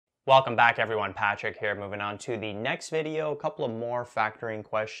Welcome back everyone, Patrick here, moving on to the next video, a couple of more factoring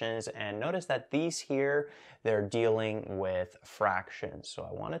questions, and notice that these here, they're dealing with fractions. So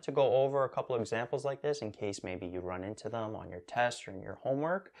I wanted to go over a couple of examples like this in case maybe you run into them on your test or in your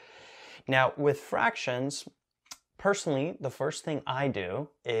homework. Now with fractions, personally, the first thing I do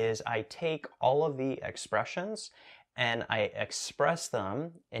is I take all of the expressions and I express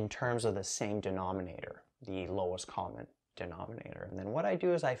them in terms of the same denominator, the lowest common denominator. And then what I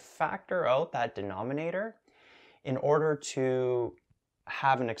do is I factor out that denominator in order to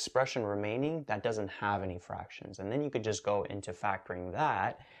have an expression remaining that doesn't have any fractions. And then you could just go into factoring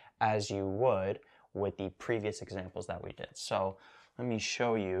that as you would with the previous examples that we did. So let me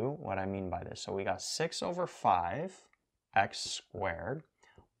show you what I mean by this. So we got 6 over 5 x squared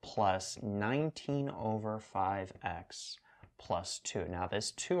plus 19 over 5x plus 2. Now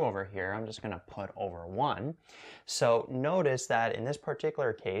this 2 over here, I'm just going to put over 1. So notice that in this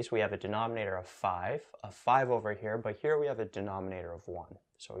particular case, we have a denominator of 5, a 5 over here, but here we have a denominator of 1.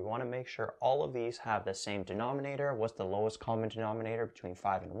 So we want to make sure all of these have the same denominator. What's the lowest common denominator between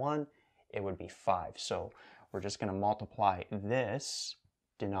 5 and 1? It would be 5. So we're just going to multiply this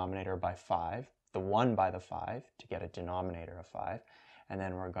denominator by 5, the 1 by the 5 to get a denominator of 5, and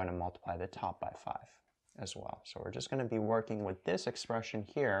then we're going to multiply the top by 5. As well. So we're just going to be working with this expression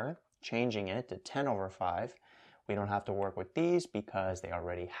here, changing it to 10 over 5. We don't have to work with these because they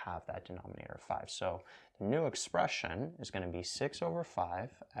already have that denominator of 5. So the new expression is going to be 6 over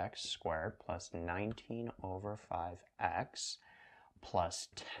 5 x squared plus 19 over 5x plus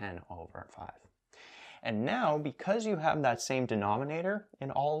 10 over 5. And now, because you have that same denominator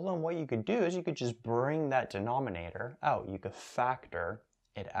in all of them, what you could do is you could just bring that denominator out. You could factor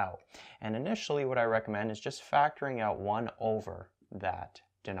it out. And initially what I recommend is just factoring out 1 over that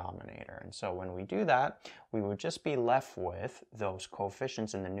denominator. And so when we do that, we would just be left with those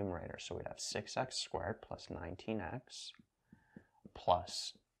coefficients in the numerator. So we'd have 6x squared plus 19x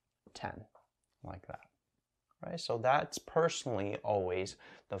plus 10, like that. Right? So that's personally always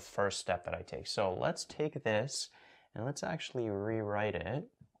the first step that I take. So let's take this and let's actually rewrite it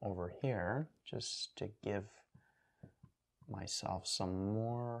over here just to give myself some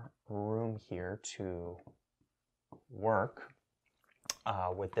more room here to work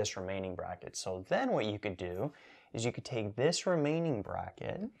with this remaining bracket. So then what you could do is you could take this remaining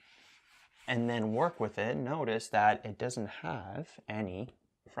bracket and then work with it. Notice that it doesn't have any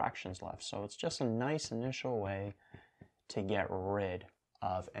fractions left. So it's just a nice initial way to get rid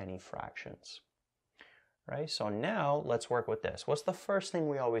of any fractions. Right? So now let's work with this. What's the first thing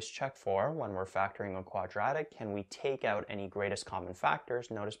we always check for when we're factoring a quadratic? Can we take out any greatest common factors?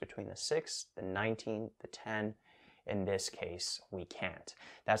 Notice between the 6, the 19, the 10, in this case, we can't.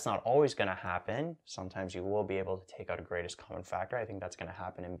 That's not always going to happen. Sometimes you will be able to take out a greatest common factor. I think that's going to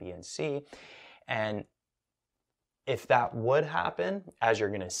happen in B and C. And if that would happen, as you're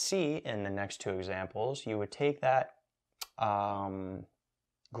going to see in the next two examples, you would take that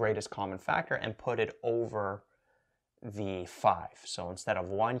greatest common factor and put it over the 5. So instead of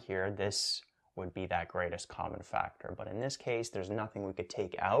 1 here, this would be that greatest common factor. But in this case, there's nothing we could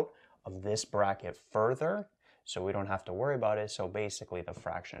take out of this bracket further, so we don't have to worry about it. So basically the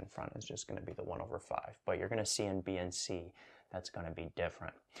fraction in front is just going to be the 1 over 5. But you're going to see in B and C that's going to be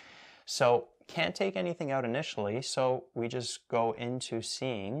different. So can't take anything out initially, so we just go into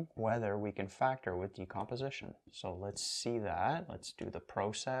seeing whether we can factor with decomposition. So let's see that. Let's do the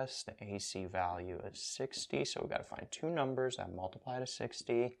process. The AC value is 60, so we've got to find two numbers that multiply to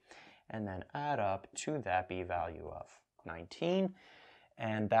 60 and then add up to that B value of 19.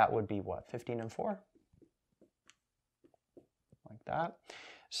 And that would be what, 15 and 4? Like that.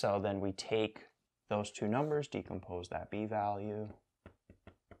 So then we take those two numbers, decompose that B value,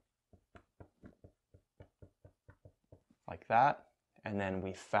 like that, and then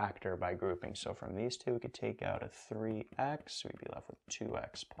we factor by grouping. So from these two, we could take out a 3x, so we'd be left with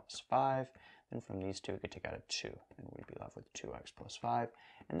 2x plus 5. And from these two, we could take out a 2, and we'd be left with 2x plus 5.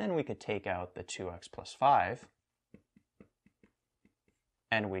 And then we could take out the 2x plus 5,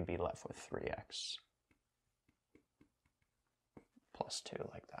 and we'd be left with 3x plus 2,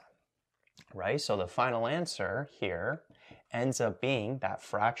 like that. Right? So the final answer here ends up being that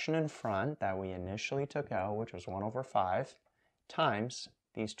fraction in front that we initially took out, which was 1 over 5, times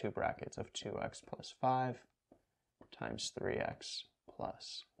these two brackets of 2x plus 5 times 3x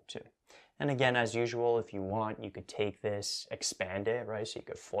plus 2. And again, as usual, if you want, you could take this, expand it, right? So you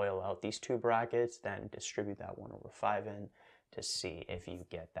could FOIL out these two brackets, then distribute that 1 over 5 in to see if you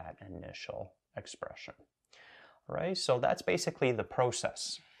get that initial expression. All right? So that's basically the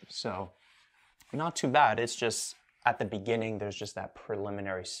process. So not too bad. It's just at the beginning, there's just that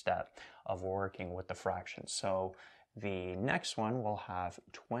preliminary step of working with the fractions. So the next one will have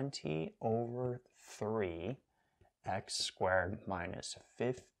 20 over 3 x squared minus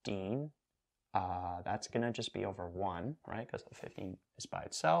 15. That's going to just be over 1, right? Because the 15 is by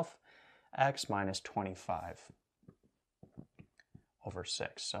itself. X minus 25 over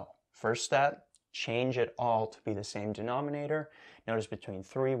 6. So first step, change it all to be the same denominator. Notice between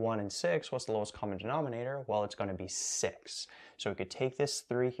 3, 1, and 6, what's the lowest common denominator? Well, it's going to be 6. So we could take this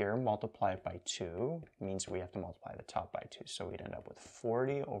 3 here, multiply it by 2. Means we have to multiply the top by 2. So we'd end up with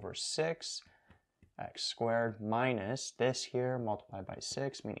 40 over 6 x squared minus this here, multiplied by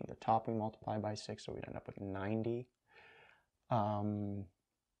 6, meaning the top we multiply by 6. So we'd end up with 90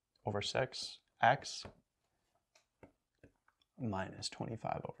 over 6 x minus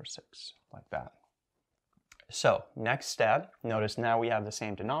 25 over 6, like that. So next step, notice now we have the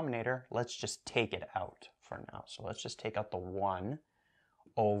same denominator. Let's just take it out for now. So let's just take out the 1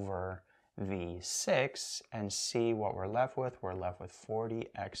 over the 6 and see what we're left with. We're left with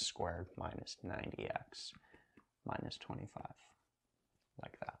 40x squared minus 90x minus 25,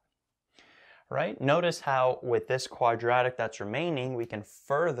 like that. Right? Notice how with this quadratic that's remaining, we can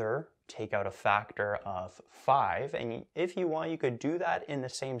further take out a factor of 5. And if you want, you could do that in the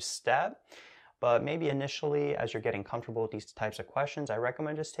same step. But maybe initially, as you're getting comfortable with these types of questions, I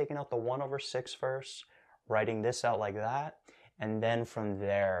recommend just taking out the 1 over 6 first, writing this out like that, and then from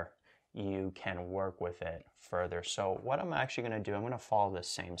there, you can work with it further. So what I'm actually going to do, I'm going to follow the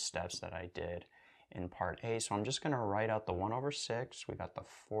same steps that I did in part A. So I'm just going to write out the 1 over 6. We got the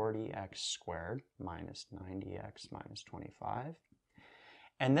 40x squared minus 90x minus 25.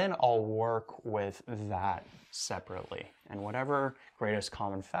 And then I'll work with that separately. And whatever greatest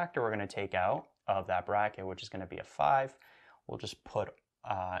common factor we're going to take out of that bracket, which is going to be a 5, we'll just put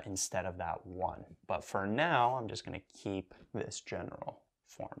instead of that 1. But for now, I'm just going to keep this general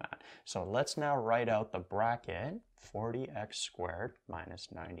format. So let's now write out the bracket 40x squared minus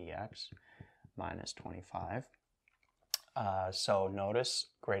 90x minus 25. So notice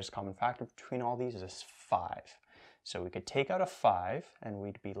greatest common factor between all these is 5. So we could take out a 5 and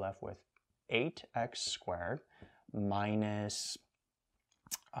we'd be left with 8x squared minus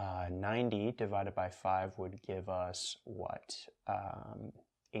 90 divided by 5 would give us what?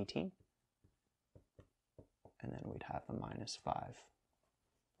 18. And then we'd have the minus 5,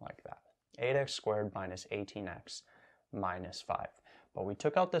 like that. 8x squared minus 18x minus 5. But we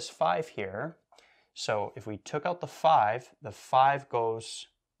took out this 5 here. So if we took out the 5 goes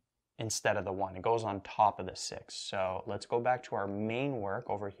instead of the 1. It goes on top of the 6. So let's go back to our main work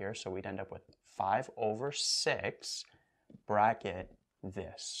over here. So we'd end up with 5 over 6 bracket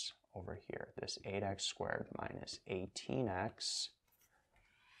this over here. This 8x squared minus 18x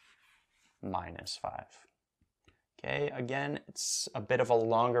minus 5. Okay, again, it's a bit of a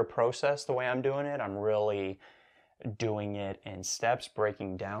longer process the way I'm doing it. I'm really doing it in steps,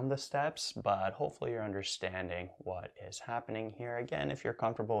 breaking down the steps, but hopefully you're understanding what is happening here. Again, if you're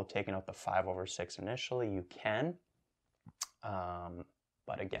comfortable with taking out the 5 over 6 initially, you can.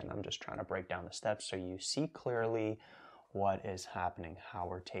 But again, I'm just trying to break down the steps so you see clearly what is happening, how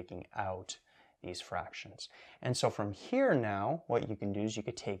we're taking out these fractions. And so from here now, what you can do is you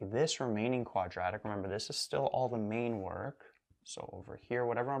could take this remaining quadratic. Remember, this is still all the main work. So over here,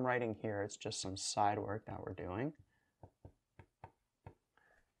 whatever I'm writing here, it's just some side work that we're doing.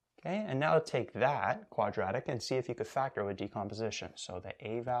 Okay, and now take that quadratic and see if you could factor with decomposition. So the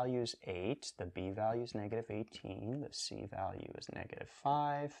A value is 8, the B value is negative 18, the C value is negative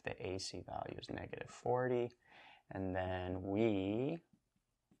 5, the AC value is negative 40, and then we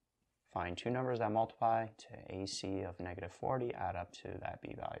find two numbers that multiply to AC of negative 40, add up to that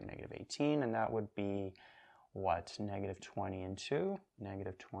B value negative 18, and that would be what? Negative 20 and 2,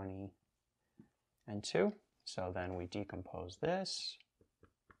 negative 20 and 2. So then we decompose this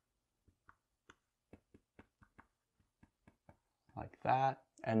like that.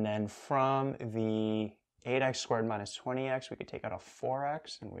 And then from the 8x squared minus 20x, we could take out a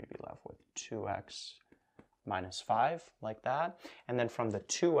 4x, and we'd be left with 2x minus 5, like that. And then from the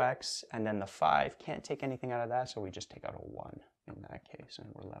 2x and then the 5, can't take anything out of that, so we just take out a 1 in that case. And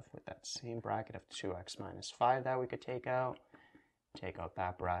we're left with that same bracket of 2x minus 5 that we could take out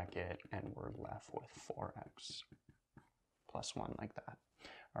that bracket, and we're left with 4x plus 1, like that.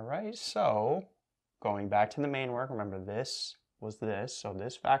 All right, so going back to the main work, remember this was this, so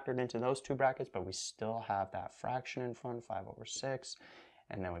this factored into those two brackets, but we still have that fraction in front, 5 over 6,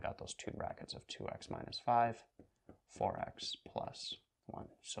 and then we got those two brackets of 2x minus 5, 4x plus 1.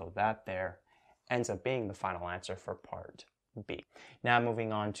 So that there ends up being the final answer for part B. Now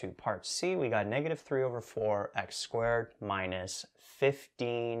moving on to part C, we got negative 3 over 4 x squared minus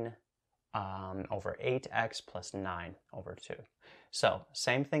 15 over 8x plus 9 over 2. So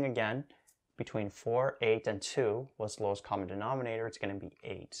same thing again, between 4, 8, and 2, what's the lowest common denominator? It's going to be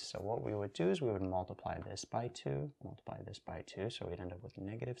 8. So what we would do is we would multiply this by 2, multiply this by 2, so we'd end up with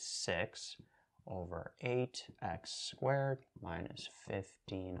negative 6 over 8x squared minus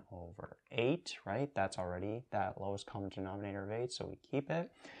 15 over 8, right? That's already that lowest common denominator of 8, so we keep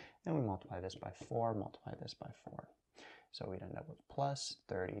it. Then we multiply this by 4, multiply this by 4. So we'd end up with plus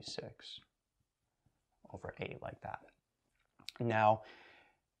 36 over 8 like that. Now,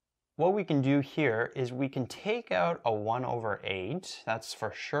 what we can do here is we can take out a 1 over 8. That's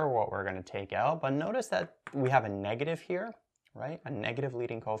for sure what we're going to take out. But notice that we have a negative here, right? A negative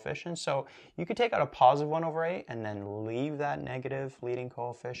leading coefficient. So you could take out a positive 1 over 8 and then leave that negative leading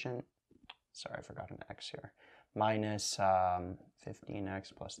coefficient. Sorry, I forgot an x here. Minus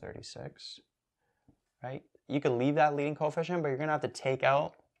 15x plus 36, right? You could leave that leading coefficient, but you're going to have to take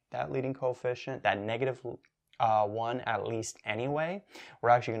out that leading coefficient, that negative 1 at least anyway. We're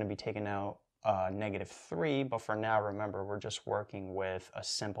actually going to be taking out negative 3, but for now, remember, we're just working with a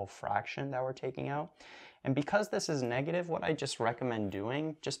simple fraction that we're taking out. And because this is negative, what I just recommend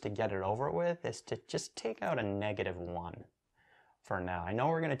doing, just to get it over with, is to just take out a negative 1 for now. I know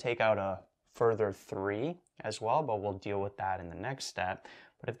we're going to take out a further 3 as well, but we'll deal with that in the next step.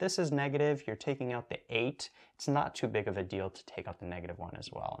 But if this is negative, you're taking out the 8, it's not too big of a deal to take out the negative 1 as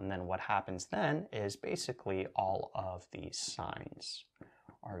well. And then what happens then is basically all of these signs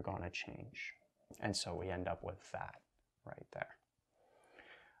are going to change. And so we end up with that right there.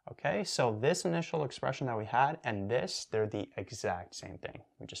 Okay, so this initial expression that we had and this, they're the exact same thing.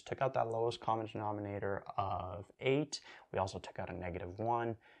 We just took out that lowest common denominator of 8. We also took out a negative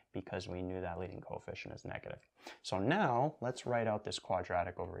 1 because we knew that leading coefficient is negative. So now let's write out this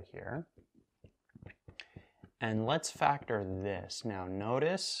quadratic over here. And let's factor this. Now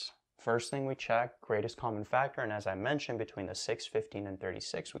notice, first thing we check, greatest common factor. And as I mentioned, between the 6, 15, and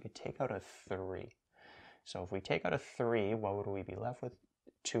 36, we could take out a 3. So if we take out a 3, what would we be left with?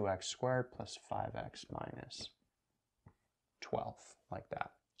 2x squared plus 5x minus 12, like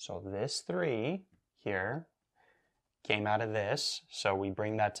that. So this 3 here came out of this, so we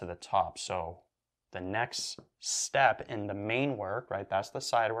bring that to the top. So the next step in the main work, right, that's the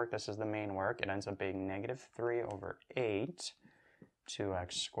side work, this is the main work, it ends up being negative 3 over 8,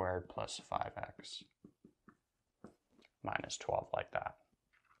 2x squared plus 5x minus 12, like that.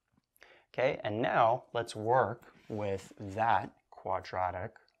 Okay, and now let's work with that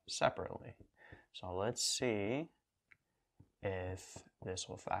quadratic separately. So let's see if this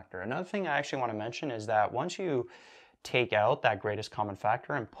will factor. Another thing I actually want to mention is that once you take out that greatest common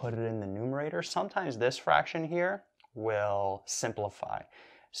factor and put it in the numerator, sometimes this fraction here will simplify.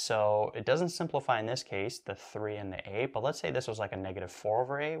 So it doesn't simplify in this case, the 3 and the 8, but let's say this was like a negative 4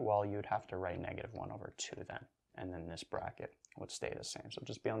 over 8, well, you'd have to write negative 1 over 2 then, and then this bracket would stay the same. So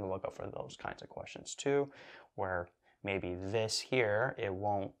just be on the lookout for those kinds of questions too, where maybe this here, it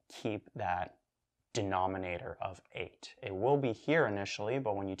won't keep that denominator of 8. It will be here initially,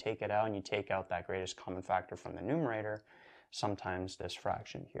 but when you take it out and you take out that greatest common factor from the numerator, sometimes this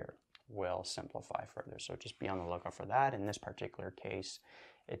fraction here will simplify further. So just be on the lookout for that. In this particular case,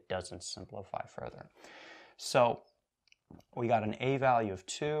 it doesn't simplify further. So we got an A value of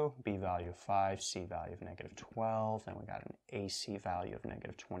 2, B value of 5, C value of negative 12, and we got an AC value of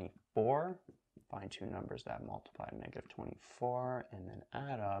negative 24. Find two numbers that multiply negative 24 and then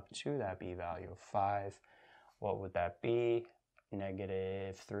add up to that B value of 5. What would that be?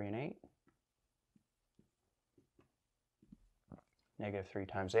 Negative 3 and 8. Negative 3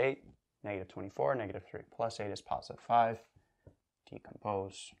 times 8, negative 24, negative 3 plus 8 is positive 5.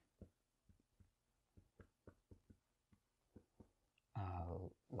 Decompose.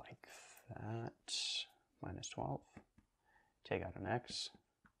 Like that. Minus 12. Take out an x.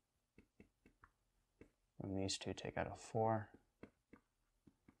 From these two, take out a 4.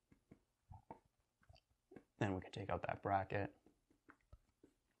 Then we can take out that bracket.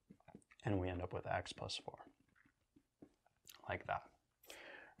 And we end up with x plus 4. Like that.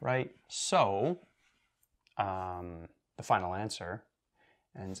 Right? So, the final answer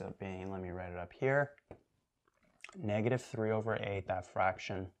ends up being, let me write it up here, negative 3 over 8, that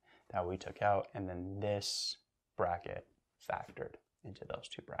fraction that we took out, and then this bracket factored into those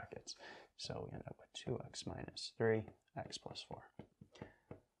two brackets. So we end up with 2x minus 3, x plus 4.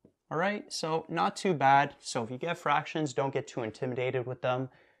 All right, so not too bad. So if you get fractions, don't get too intimidated with them.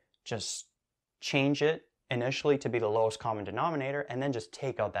 Just change it initially to be the lowest common denominator, and then just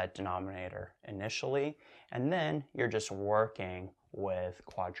take out that denominator initially, and then you're just working with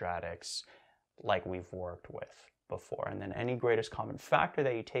quadratics like we've worked with before. And then any greatest common factor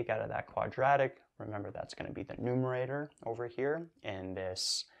that you take out of that quadratic, remember that's going to be the numerator over here in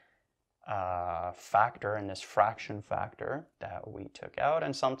this factor, in this fraction factor that we took out.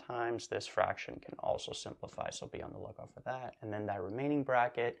 And sometimes this fraction can also simplify, so be on the lookout for that. And then that remaining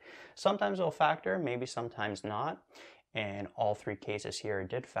bracket, sometimes it'll factor, maybe sometimes not. In all three cases here it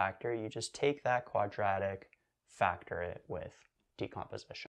did factor. You just take that quadratic, factor it with decomposition.